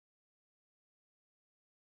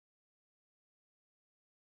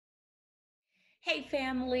Hey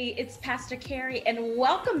family, it's Pastor Karri and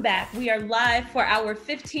welcome back. We are live for our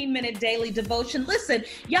 15-minute daily devotion. Listen,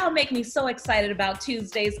 y'all make me so excited about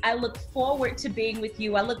Tuesdays. I look forward to being with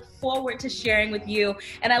you. I look forward to sharing with you,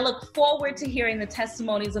 and I look forward to hearing the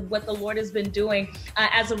testimonies of what the Lord has been doing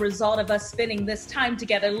as a result of us spending this time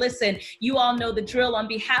together. Listen, you all know the drill. On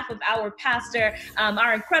behalf of our pastor,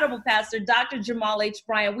 our incredible pastor, Dr. Jamal H.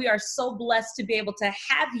 Bryant, we are so blessed to be able to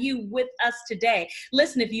have you with us today.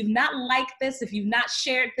 Listen, if you've not liked this, if you've not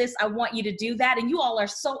shared this, I want you to do that. And you all are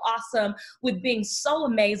so awesome with being so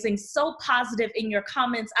amazing, so positive in your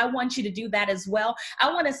comments. I want you to do that as well.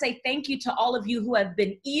 I want to say thank you to all of you who have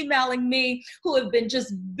been emailing me, who have been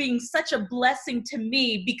just being such a blessing to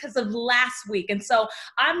me because of last week. And so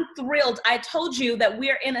I'm thrilled. I told you that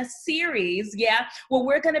we're in a series, where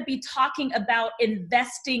we're going to be talking about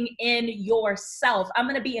investing in yourself. I'm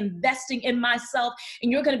going to be investing in myself, and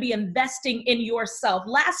you're going to be investing in yourself.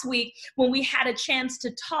 Last week, when we had a chance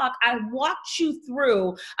to talk, I walked you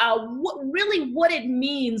through what it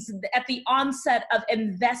means at the onset of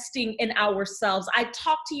investing in ourselves. I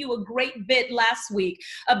talked to you a great bit last week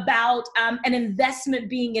about an investment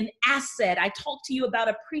being an asset. I talked to you about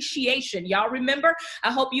appreciation. Y'all remember?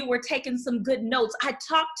 I hope you were taking some good notes. I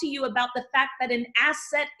talked to you about the fact that an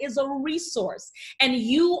asset is a resource, and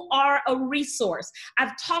you are a resource.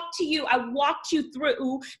 I've talked to you, I walked you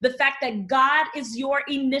through the fact that God is your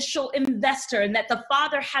initial investor and that the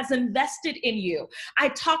Father has invested in you. I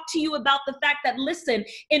talked to you about the fact that, listen,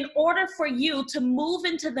 in order for you to move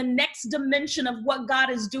into the next dimension of what God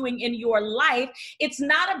is doing in your life, it's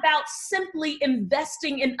not about simply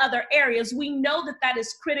investing in other areas. We know that that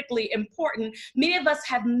is critically important. Many of us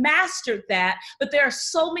have mastered that, but there are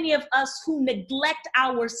so many of us who neglect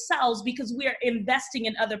ourselves because we are investing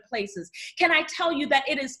in other places. Can I tell you that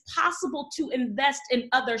it is possible to invest in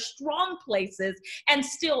other strong places and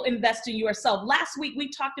still invest in yourself? Last week, we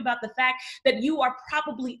talked about the fact that you are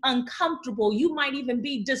probably uncomfortable. You might even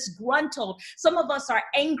be disgruntled. Some of us are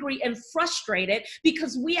angry and frustrated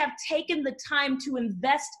because we have taken the time to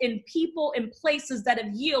invest in people and places that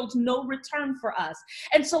have yielded no return for us.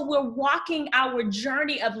 And so we're walking our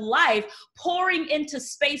journey of life, pouring into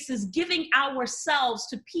spaces, giving ourselves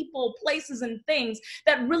to people, places, and things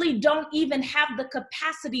that really don't even have the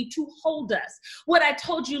capacity to hold us. What I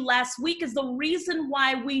told you last week is the reason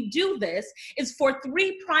why we do this is for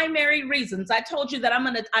three primary reasons. I told you that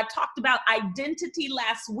I talked about identity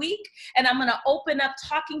last week, and I'm going to open up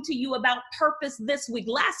talking to you about purpose this week.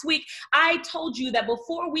 Last week, I told you that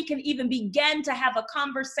before we can even begin to have a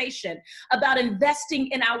conversation about investing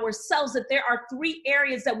in ourselves, that there are three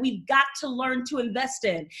areas that we've got to learn to invest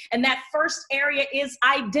in. And that first area is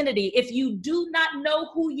identity. If you do not know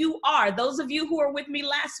who you are, those of you who are with me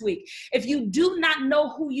last week, if you do not know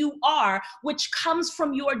who you are, which comes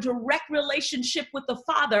from your direct relationship with the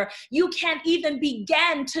Father, you can't even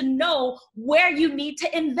begin to know where you need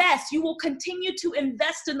to invest. You will continue to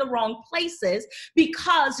invest in the wrong places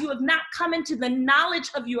because you have not come into the knowledge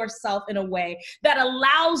of yourself in a way that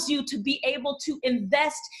allows you to be able to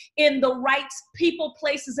invest in the right people,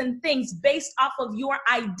 places, and things based off of your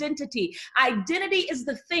identity. Identity is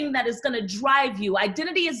the thing that is going to drive you.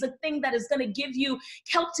 Identity is the thing that is going to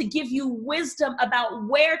help to give you wisdom about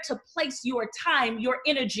where to place your time, your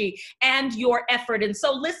energy, and your effort. And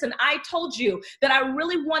so listen, I told you that I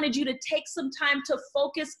really wanted you to take some time to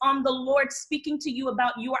focus on the Lord speaking to you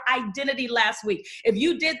about your identity last week. If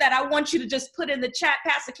you did that, I want you to just put in the chat,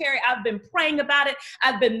 Pastor Karri, I've been praying about it.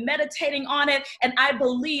 I've been meditating on it. And I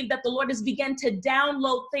believe that the Lord has begun to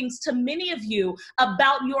download things to many of you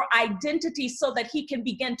about your identity so that he can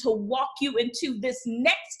begin to walk you into this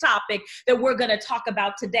next topic that we're going to talk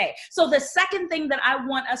about today. So the second thing that I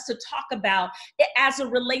want us to talk about as it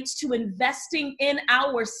relates to investing in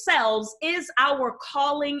ourselves is our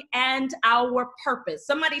calling and our purpose.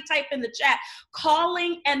 Somebody type in the chat,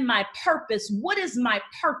 calling and my purpose. What is my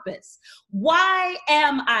purpose? Why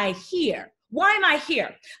am I here? Why am I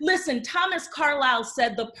here? Listen, Thomas Carlyle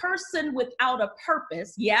said the person without a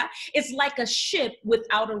purpose, is like a ship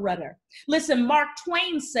without a rudder. Listen, Mark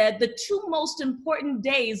Twain said the two most important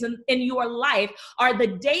days in your life are the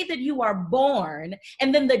day that you are born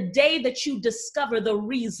and then the day that you discover the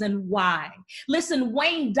reason why. Listen,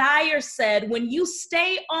 Wayne Dyer said, when you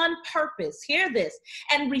stay on purpose, hear this,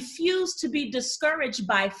 and refuse to be discouraged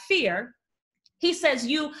by fear, he says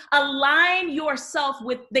you align yourself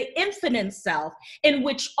with the infinite self in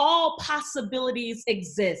which all possibilities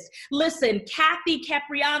exist. Listen, Kathy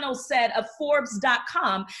Capriano said of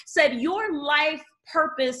Forbes.com, said your life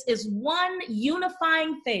purpose is one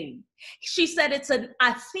unifying thing She said it's a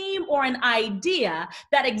theme or an idea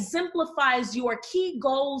that exemplifies your key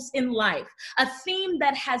goals in life, a theme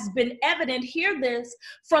that has been evident, hear this,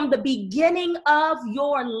 from the beginning of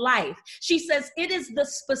your life. She says it is the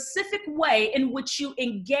specific way in which you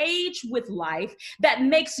engage with life that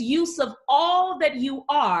makes use of all that you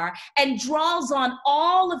are and draws on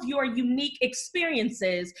all of your unique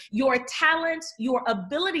experiences, your talents, your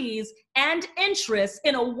abilities, and interests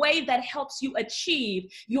in a way that helps you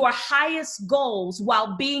achieve your highest goals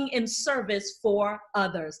while being in service for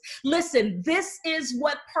others. Listen, this is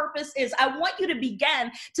what purpose is. I want you to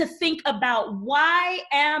begin to think about, why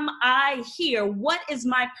am I here? What is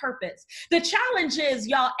my purpose? The challenge is,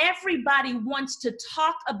 y'all, everybody wants to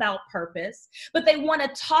talk about purpose, but they want to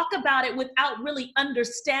talk about it without really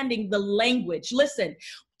understanding the language. Listen,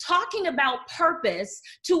 talking about purpose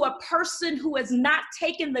to a person who has not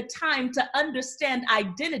taken the time to understand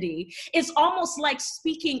identity is almost like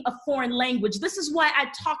speaking a foreign language. This is why I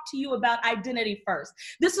talked to you about identity first.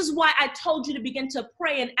 This is why I told you to begin to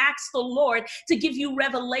pray and ask the Lord to give you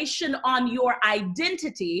revelation on your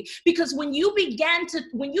identity, because when you began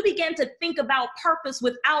to think about purpose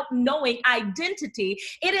without knowing identity,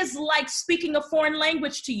 it is like speaking a foreign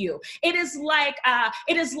language to you. It is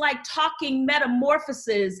like talking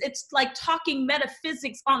metamorphosis. It's like talking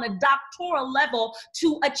metaphysics on a doctoral level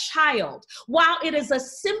to a child. While it is a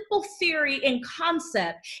simple theory in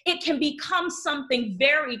concept, it can become something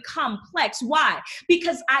very complex. Why?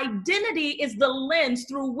 Because identity is the lens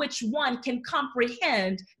through which one can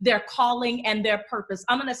comprehend their calling and their purpose.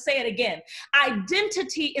 I'm going to say it again.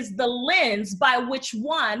 Identity is the lens by which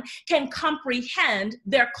one can comprehend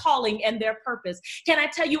their calling and their purpose. Can I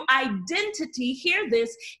tell you, identity, hear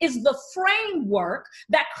this, is the framework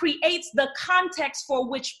that creates the context for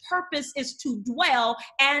which purpose is to dwell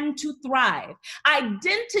and to thrive.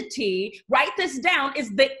 Identity, write this down,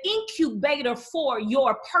 is the incubator for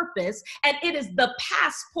your purpose, and it is the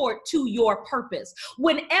passport to your purpose.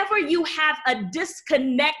 Whenever you have a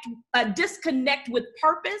disconnect with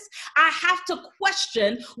purpose, I have to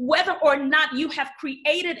question whether or not you have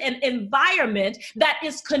created an environment that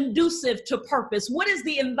is conducive to purpose. What is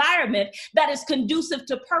the environment that is conducive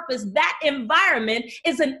to purpose? That environment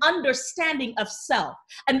is an understanding of self,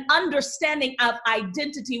 an understanding of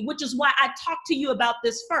identity, which is why I talked to you about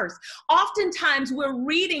this first. Oftentimes we're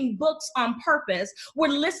reading books on purpose, we're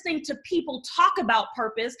listening to people talk about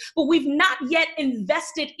purpose, but we've not yet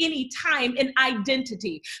invested any time in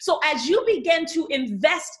identity. So as you begin to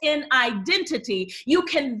invest in identity, you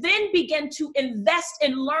can then begin to invest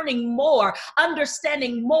in learning more,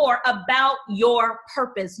 understanding more about your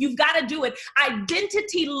purpose. You've got to do it.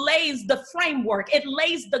 Identity lays the framework. It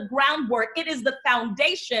lays the groundwork. It is the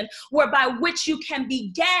foundation whereby which you can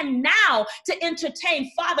begin now to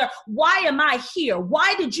entertain, Father, why am I here?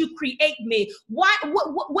 Why did you create me?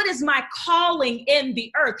 What is my calling in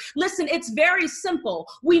the earth? Listen, it's very simple.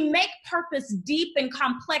 We make purpose deep and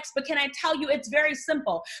complex, but can I tell you, it's very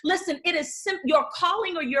simple. Listen, it is your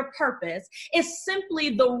calling or your purpose is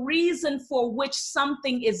simply the reason for which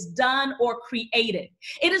something is done or created.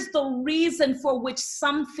 It is the reason for which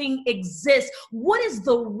something exists. What is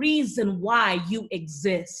the reason why you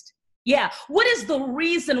exist? Yeah. What is the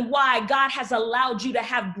reason why God has allowed you to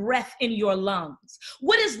have breath in your lungs?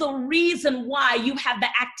 What is the reason why you have the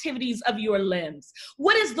activities of your limbs?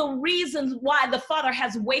 What is the reason why the Father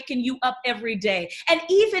has wakened you up every day? And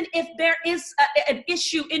even if there is an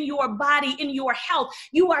issue in your body, in your health,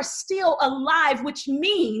 you are still alive, which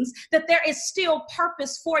means that there is still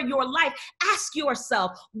purpose for your life. Ask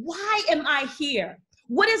yourself, why am I here?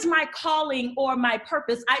 What is my calling or my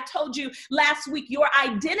purpose? I told you last week, your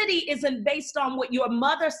identity isn't based on what your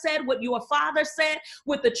mother said, what your father said,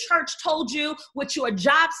 what the church told you, what your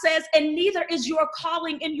job says, and neither is your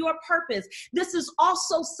calling and your purpose. This is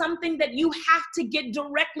also something that you have to get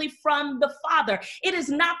directly from the Father. It is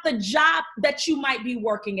not the job that you might be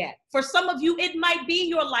working at. For some of you, it might be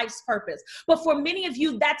your life's purpose, but for many of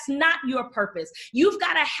you, that's not your purpose. You've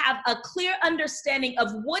got to have a clear understanding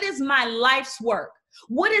of what is my life's work.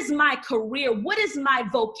 What is my career? What is my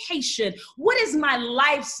vocation? What is my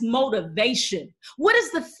life's motivation? What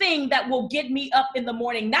is the thing that will get me up in the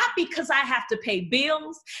morning? Not because I have to pay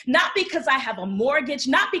bills, not because I have a mortgage,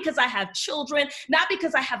 not because I have children, not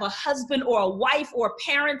because I have a husband or a wife or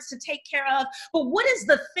parents to take care of, but what is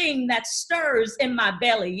the thing that stirs in my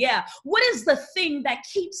belly? Yeah. What is the thing that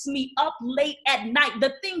keeps me up late at night?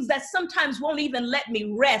 The things that sometimes won't even let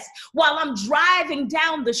me rest. While I'm driving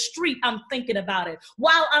down the street, I'm thinking about it.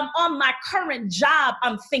 While I'm on my current job,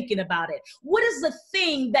 I'm thinking about it. What is the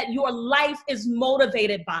thing that your life is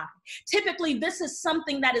motivated by? Typically, this is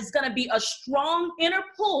something that is going to be a strong inner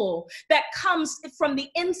pull that comes from the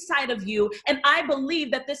inside of you. And I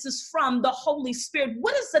believe that this is from the Holy Spirit.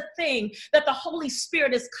 What is the thing that the Holy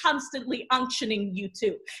Spirit is constantly unctioning you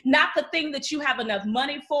to? Not the thing that you have enough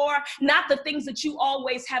money for, not the things that you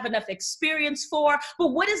always have enough experience for, but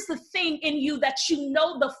what is the thing in you that you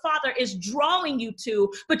know the Father is drawing you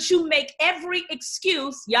to, but you make every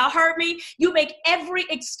excuse, y'all heard me? You make every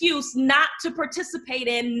excuse not to participate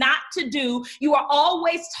in, not to do. You are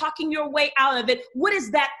always talking your way out of it. What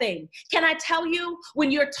is that thing? Can I tell you,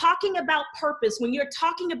 when you're talking about purpose, when you're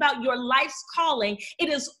talking about your life's calling, it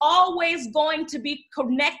is always going to be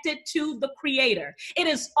connected to the Creator. It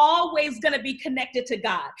is always going to be connected to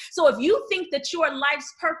God. So if you think that your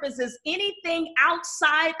life's purpose is anything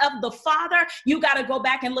outside of the Father, you got to go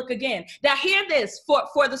back and look again. Now hear this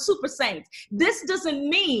for the super saints. This doesn't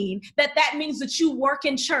mean that means that you work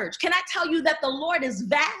in church. Can I tell you that the Lord is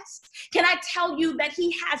vast? Can I tell you that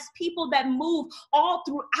He has people that move all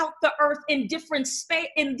throughout the earth in different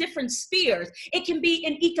spheres? It can be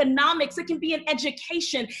in economics, it can be in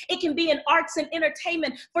education, it can be in arts and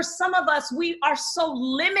entertainment. For some of us, we are so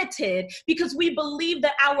limited because we believe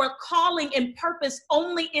that our calling and purpose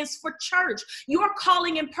only is for church. Your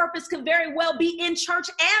calling and purpose could very well be in church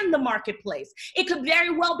and the marketplace. It could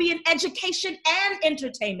very well be in education and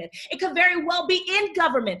entertainment. It could very well be in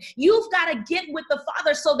government. You've got to get with the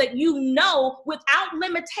Father so that you know without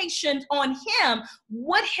limitations on Him,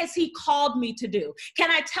 what has He called me to do?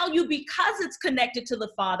 Can I tell you, because it's connected to the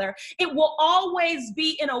Father, it will always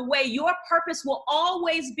be in a way, your purpose will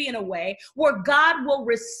always be in a way where God will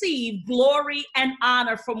receive glory and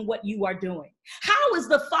honor from what you are doing. How is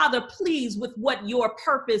the Father pleased with what your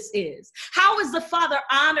purpose is? How is the Father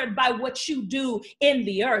honored by what you do in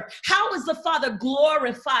the earth? How is the Father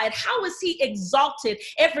glorified? How is He exalted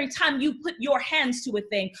every time you put your hands to a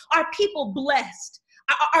thing? Are people blessed?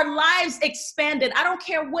 Our lives expanded. I don't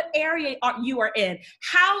care what area you are in.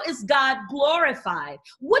 How is God glorified?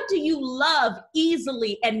 What do you love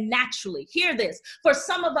easily and naturally? Hear this. For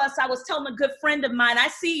some of us, I was telling a good friend of mine, I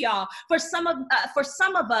see y'all. For some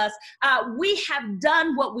of us, we have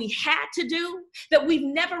done what we had to do, that we've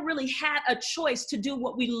never really had a choice to do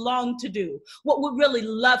what we long to do, what we really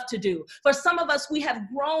love to do. For some of us, we have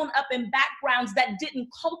grown up in backgrounds that didn't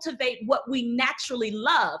cultivate what we naturally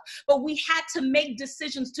love, but we had to make decisions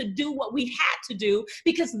to do what we had to do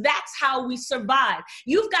because that's how we survive.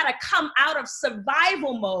 You've got to come out of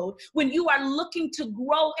survival mode when you are looking to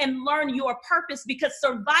grow and learn your purpose, because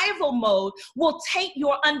survival mode will take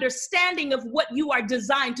your understanding of what you are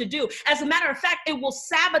designed to do. As a matter of fact, it will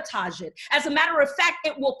sabotage it. As a matter of fact,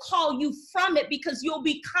 it will call you from it because you'll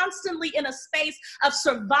be constantly in a space of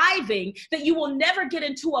surviving, that you will never get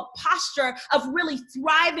into a posture of really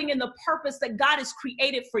thriving in the purpose that God has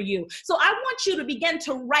created for you. So I want you to begin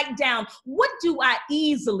to write down, what do I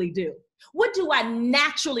easily do? What do I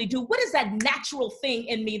naturally do? What is that natural thing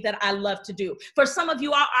in me that I love to do? For some of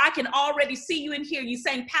you, I can already see you in here. You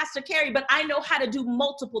saying, Pastor Karri, but I know how to do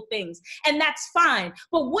multiple things, and that's fine.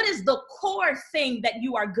 But what is the core thing that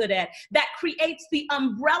you are good at that creates the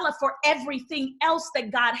umbrella for everything else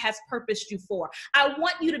that God has purposed you for? I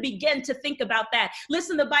want you to begin to think about that.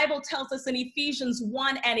 Listen, the Bible tells us in Ephesians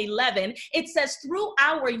 1:11, it says, through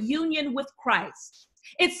our union with Christ,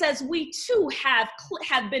 it says we too have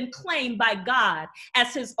been claimed by God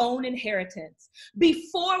as His own inheritance.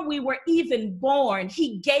 Before we were even born,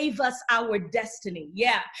 He gave us our destiny.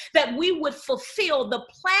 Yeah, that we would fulfill the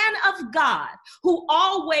plan of God, who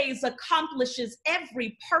always accomplishes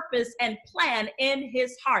every purpose and plan in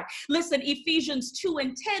His heart. Listen, Ephesians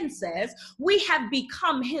 2:10 says we have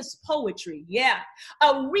become His poetry. Yeah,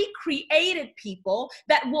 a recreated people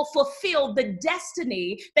that will fulfill the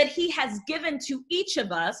destiny that He has given to each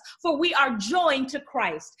of us, for we are joined to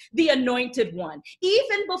Christ, the anointed one.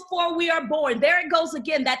 Even before we are born, there it goes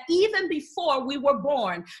again, that even before we were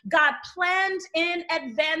born, God planned in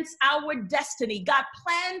advance our destiny. God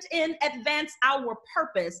planned in advance our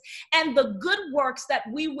purpose and the good works that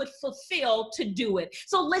we would fulfill to do it.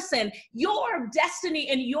 So listen, your destiny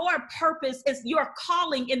and your purpose is your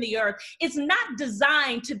calling in the earth. It's not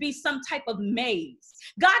designed to be some type of maze.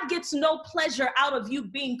 God gets no pleasure out of you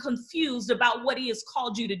being confused about what He has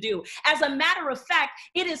called you to do. As a matter of fact,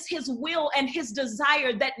 it is his will and his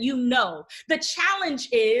desire that you know. The challenge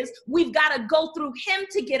is we've got to go through him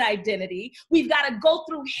to get identity. We've got to go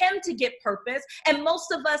through him to get purpose. And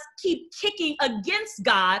most of us keep kicking against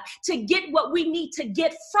God to get what we need to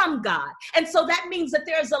get from God. And so that means that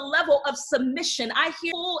there's a level of submission. I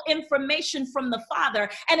hear full information from the Father.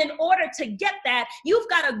 And in order to get that, you've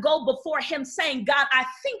got to go before him saying, God, I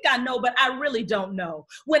think I know, but I really don't know.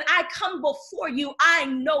 When I come before you, I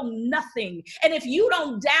know nothing. And if you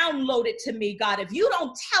don't download it to me, God, if you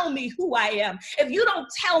don't tell me who I am, if you don't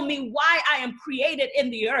tell me why I am created in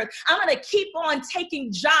the earth, I'm going to keep on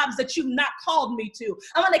taking jobs that you've not called me to.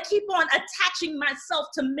 I'm going to keep on attaching myself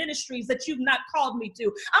to ministries that you've not called me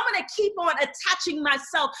to. I'm going to keep on attaching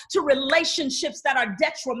myself to relationships that are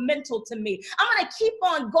detrimental to me. I'm going to keep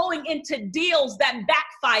on going into deals that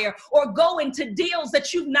backfire or go into deals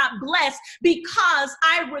that you've not blessed because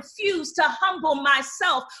I refuse to humble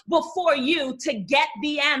myself before you to get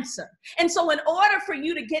the answer. And so in order for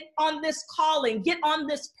you to get on this calling, get on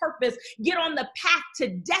this purpose, get on the path to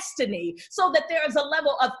destiny so that there is a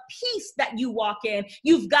level of peace that you walk in,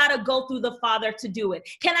 you've got to go through the Father to do it.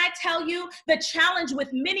 Can I tell you, the challenge with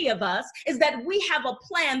many of us is that we have a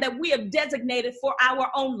plan that we have designated for our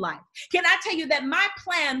own life. Can I tell you that my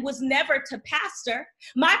plan was never to pastor?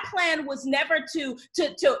 My plan was never to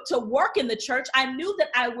work in the church. I knew that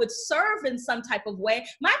I would serve in some type of way.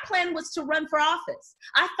 My plan was to run for office.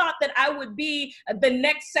 I thought that I would be the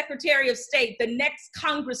next Secretary of State, the next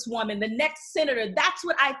Congresswoman, the next senator. That's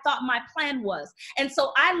what I thought my plan was. And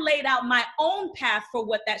so I laid out my own path for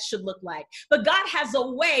what that should look like. But God has a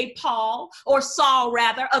way, Paul, or Saul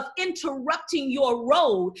rather, of interrupting your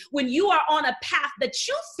road when you are on a path that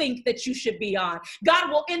you think that you should be on. God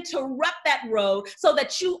will interrupt that road so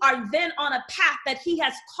that you are then on a path that he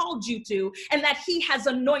has called you to and that he has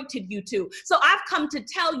anointed you to. So I've come to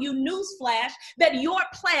tell you, newsflash, that your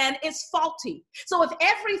plan is faulty. So if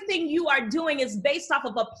everything you are doing is based off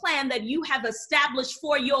of a plan that you have established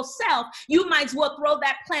for yourself, you might as well throw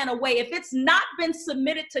that plan away. If it's not been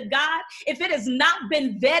submitted to God, if it has not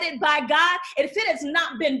been vetted by God, if it has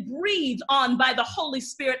not been breathed on by the Holy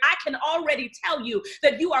Spirit, I can already tell you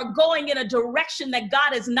that you are going in a direction that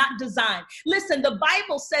God has not designed. Listen, the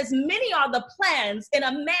Bible says many are the plans in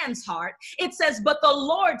a man's heart. It says, but the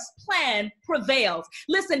Lord's plan prevails.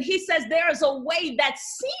 Listen, he says there is a way that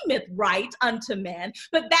seemeth right unto man,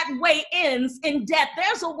 but that way ends in death.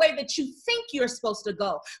 There's a way that you think you're supposed to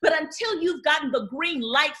go, but until you've gotten the green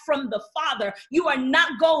light from the Father, you are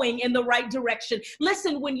not going in the right direction.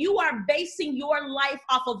 Listen, when you are basing your life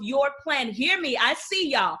off of your plan, hear me, I see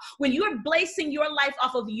y'all. When you're basing your life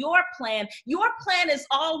off of your plan is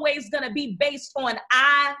always going to be based on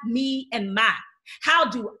I, me, and my. How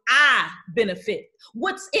do I benefit?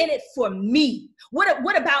 What's in it for me?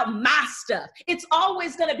 What about my stuff? It's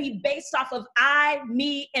always going to be based off of I,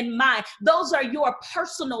 me, and my. Those are your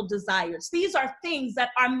personal desires. These are things that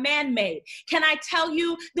are man-made. Can I tell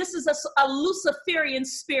you, this is a Luciferian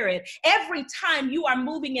spirit. Every time you are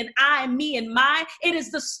moving in I, me, and my, it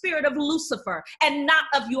is the spirit of Lucifer and not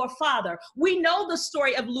of your Father. We know the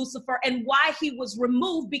story of Lucifer and why he was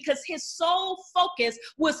removed, because his sole focus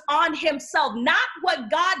was on himself, not what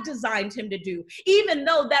God designed him to do, even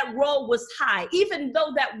though that role was high, even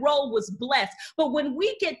though that role was blessed. But when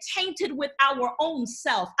we get tainted with our own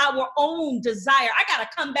self, our own desire, I got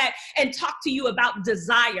to come back and talk to you about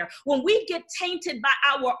desire. When we get tainted by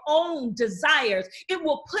our own desires, it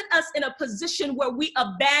will put us in a position where we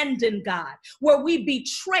abandon God, where we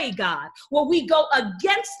betray God, where we go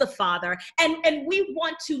against the Father, and we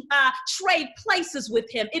want to trade places with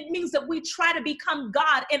him. It means that we try to become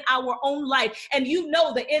God in our own life. And you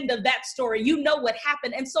know the end of that story. You know what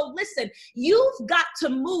happened. And so listen, you've got to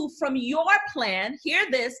move from your plan, hear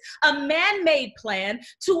this, a man-made plan,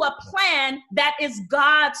 to a plan that is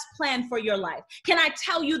God's plan for your life. Can I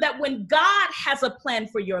tell you that when God has a plan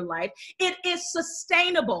for your life, it is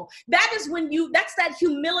sustainable. That's that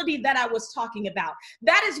humility that I was talking about.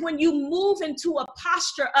 That is when you move into a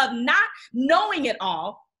posture of not knowing it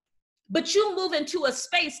all, but you move into a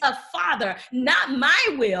space of, Father, not my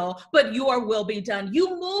will, but your will be done.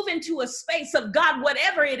 You move into a space of, God,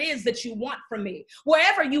 whatever it is that you want from me,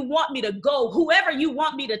 wherever you want me to go, whoever you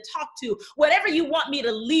want me to talk to, whatever you want me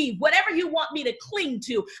to leave, whatever you want me to cling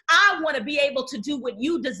to, I want to be able to do what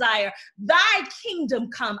you desire. Thy kingdom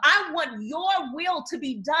come. I want your will to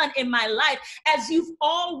be done in my life as you've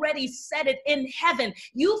already said it in heaven.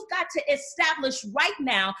 You've got to establish right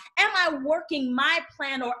now, am I working my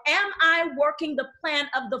plan, or am I working the plan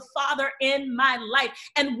of the Father in my life?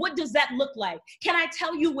 And what does that look like? Can I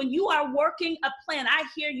tell you, when you are working a plan, I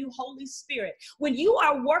hear you, Holy Spirit, when you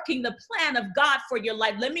are working the plan of God for your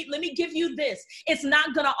life, let me give you this. It's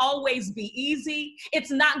not going to always be easy.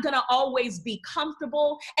 It's not going to always be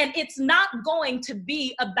comfortable. And it's not going to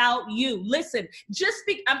be about you. Listen,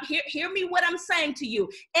 hear me what I'm saying to you.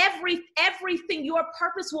 Everything, your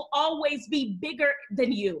purpose will always be bigger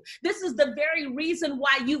than you. This is the very reason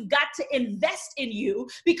why you've got to invest in you,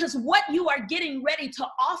 because what you are getting ready to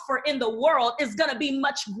offer in the world is going to be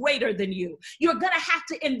much greater than you. You're going to have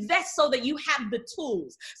to invest so that you have the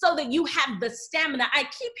tools, so that you have the stamina. I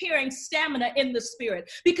keep hearing stamina in the spirit,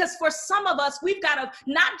 because for some of us, we've got to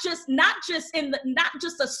not just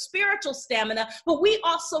a spiritual stamina, but we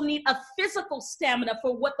also need a physical stamina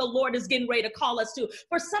for what the Lord is getting ready to call us to.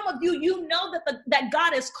 For some of you, you know that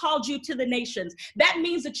God has called you to the nations. That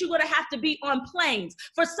means that you're going to have to be on planes.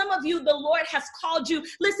 For some of you, the Lord has called you.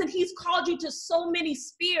 Listen, he's called you to so many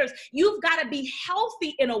spheres. You've got to be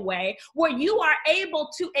healthy in a way where you are able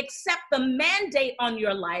to accept the mandate on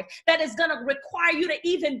your life that is going to require you to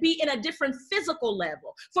even be in a different physical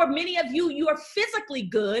level. For many of you, you are physically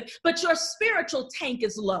good, but your spiritual tank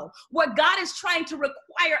is low. What God is trying to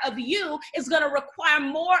require of you is going to require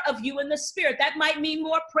more of you in the spirit. That might mean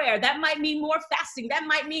more prayer. That might mean more fasting. That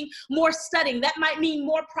might mean more studying. That might mean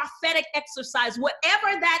more prophetic exercise.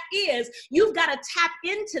 Whatever that is, you've got to tap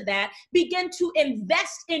into that. Begin to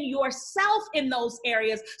invest in yourself in those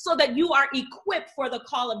areas so that you are equipped for the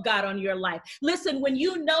call of God on your life. Listen, when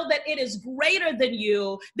you know that it is greater than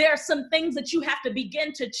you, there are some things that you have to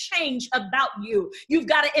begin to change about you. You've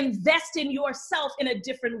got to invest in yourself in a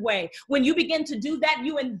different way. When you begin to do that,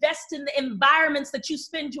 you invest in the environments that you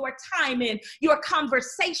spend your time in, your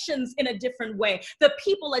conversations in a different way, the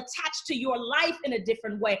people attached to your life in a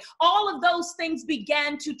different way. All of those things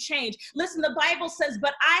began to change. Listen, the Bible says,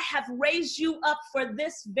 but I have raised you up for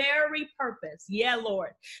this very purpose. Yeah,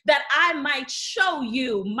 Lord, that I might show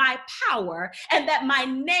you my power and that my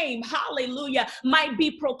name, hallelujah, might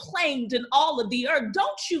be proclaimed in all of the earth.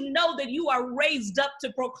 Don't you know that you are raised up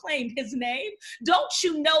to proclaim his name? Don't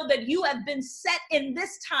you know that you have been set in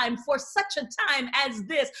this time for such a time as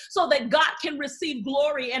this so that God can receive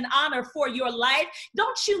glory and honor for your life?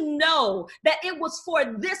 Don't you know that it was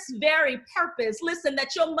for this very purpose, listen,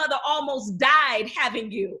 that your mother almost died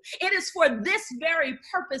having you? It is for this very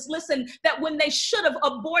purpose, listen, that when they should have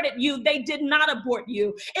aborted you, they did not abort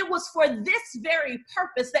you. It was for this very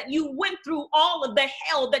purpose that you went through all of the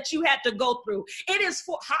hell that you had to go through. It is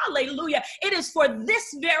for, hallelujah, it is for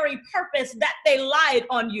this very purpose that they lied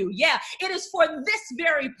on you. Yeah, it is for this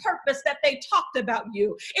very purpose that they talked about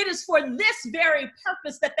you. It is for this very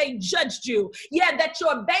purpose that they judged you. Yeah, that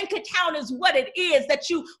your bank account is what it is, that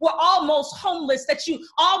you were almost homeless, that you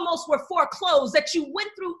almost were foreclosed, that you went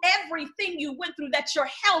through everything you went through, that your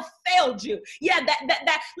health failed you. Yeah,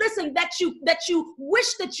 listen, that you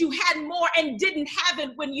wish that you had more and didn't have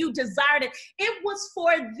it when you desired it. It was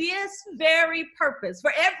for this very purpose,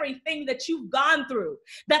 for everything that you've gone through,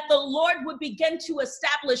 that the Lord would begin to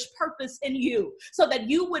establish purpose in you, so that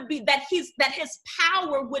you would be, that his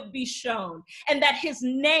power would be shown, and that his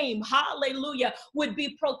name, hallelujah, would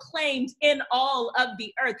be proclaimed in all of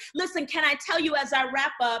the earth. Listen, can I tell you as I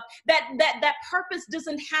wrap up that purpose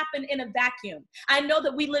doesn't happen in a vacuum. I know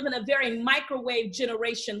that we live in a very microwave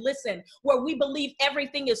generation, listen, where we believe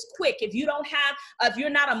everything is quick. If you're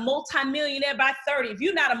not a multimillionaire by 30, if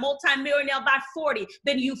you're not a multimillionaire by 40,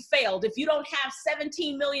 then you failed. If you don't have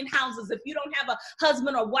 17 million houses, if you don't have a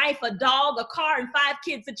husband or wife, a dog, a car, and 5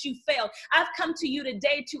 kids, that you failed. I've come to you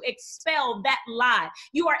today to expel that lie.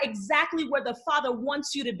 You are exactly where the Father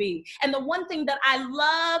wants you to be. And the one thing that I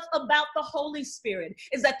love about the Holy Spirit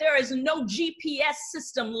is that there is no GPS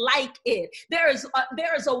system like it. There is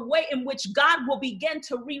a way in which God will begin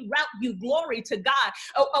to reroute you. Glory to God.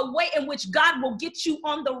 A way in which God will get you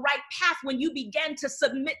on the right path when you begin to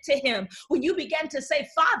submit to him. When you begin to say,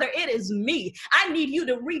 Father, it is me. I need you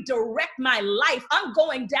to redirect my life. I'm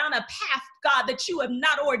going down a path, God, that you have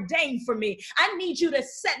not ordained for me. I need you to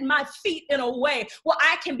set my feet in a way where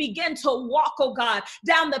I can begin to walk, oh God,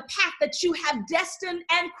 down the path that you have destined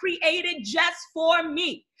and created just for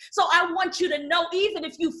me. So I want you to know, even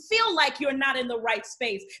if you feel like you're not in the right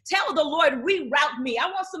space, tell the Lord, reroute me. I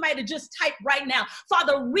want somebody to just type right now,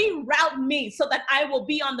 Father, reroute me so that I will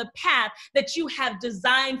be on the path that you have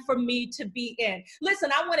designed for me to be in. Listen,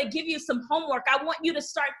 I want to give you some homework. I want you to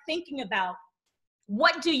start thinking about,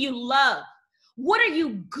 what do you love? What are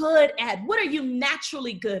you good at? What are you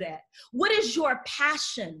naturally good at? What is your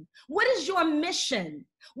passion? What is your mission?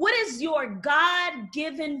 What is your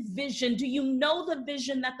God-given vision? Do you know the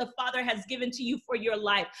vision that the Father has given to you for your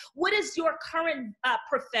life? What is your current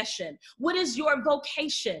profession? What is your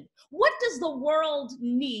vocation? What does the world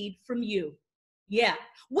need from you? Yeah.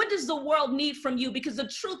 What does the world need from you? Because the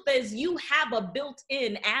truth is, you have a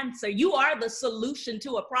built-in answer. You are the solution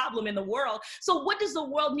to a problem in the world. So what does the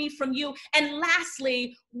world need from you? And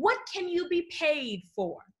lastly, what can you be paid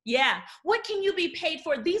for? Yeah. What can you be paid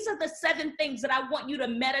for? These are the 7 things that I want you to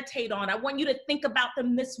meditate on. I want you to think about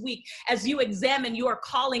them this week as you examine your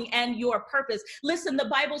calling and your purpose. Listen, the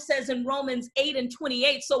Bible says in Romans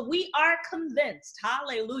 8:28, so we are convinced,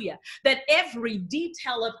 hallelujah, that every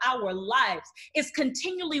detail of our lives is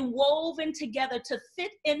continually woven together to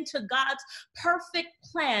fit into God's perfect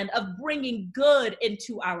plan of bringing good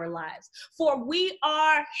into our lives. For we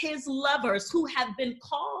are his lovers who have been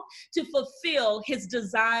called to fulfill his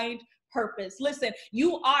designed purpose. Listen,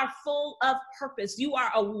 you are full of purpose. You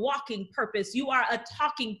are a walking purpose. You are a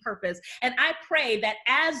talking purpose. And I pray that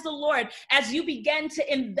as the Lord, as you begin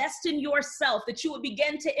to invest in yourself, that you will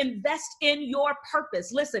begin to invest in your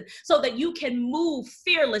purpose. Listen, so that you can move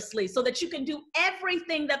fearlessly, so that you can do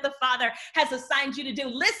everything that the Father has assigned you to do.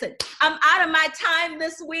 Listen, I'm out of my time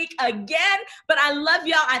this week again, but I love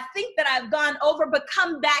y'all. I think that I've gone over, but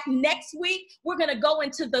come back next week. We're going to go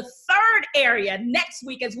into the 3rd area next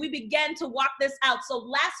week as we begin to walk this out. So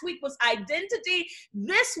last week was identity.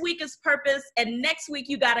 This week is purpose. And next week,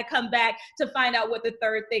 you got to come back to find out what the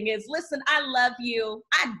 3rd thing is. Listen, I love you.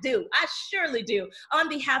 I do. I surely do. On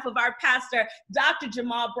behalf of our pastor, Dr.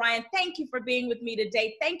 Jamal Bryant, thank you for being with me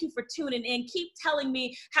today. Thank you for tuning in. Keep telling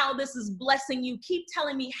me how this is blessing you. Keep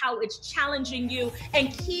telling me how it's challenging you,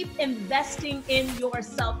 and keep investing in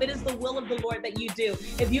yourself. It is the will of the Lord that you do.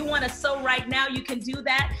 If you want to sow right now, you can do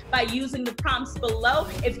that by using the prompts below.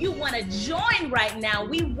 If you want to join right now,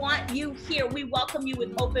 we want you here. We welcome you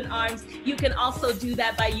with open arms. You can also do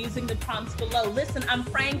that by using the prompts below. Listen, I'm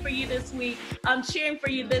praying for you this week. I'm cheering for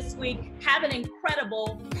you this week. Have an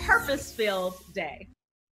incredible, purpose-filled day.